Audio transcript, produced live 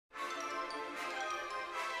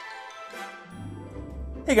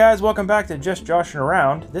Hey guys, welcome back to Just Joshin'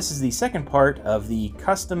 Around. This is the second part of the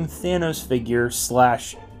custom Thanos figure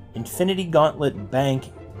 / Infinity Gauntlet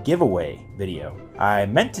Bank giveaway video. I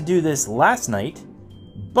meant to do this last night,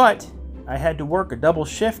 but I had to work a double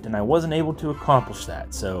shift and I wasn't able to accomplish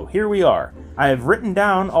that. So here we are. I have written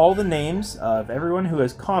down all the names of everyone who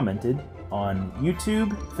has commented on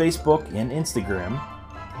YouTube, Facebook, and Instagram.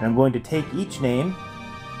 And I'm going to take each name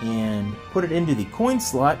and put it into the coin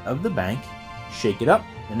slot of the bank, shake it up,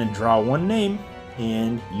 and then draw one name,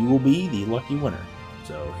 and you will be the lucky winner.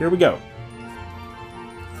 So here we go.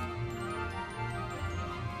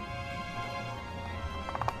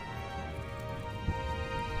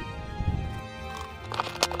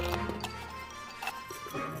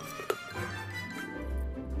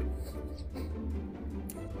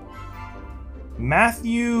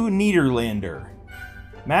 Matthew Niederlander.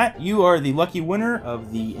 Matt, you are the lucky winner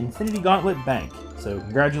of the Infinity Gauntlet Bank, so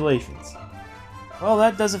congratulations. Well,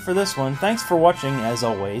 that does it for this one. Thanks for watching, as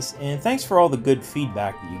always, and thanks for all the good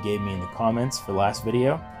feedback that you gave me in the comments for last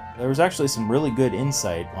video. There was actually some really good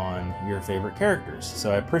insight on your favorite characters,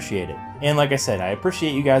 so I appreciate it. And like I said, I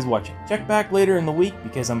appreciate you guys watching. Check back later in the week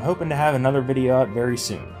because I'm hoping to have another video out very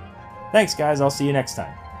soon. Thanks guys, I'll see you next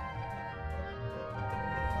time.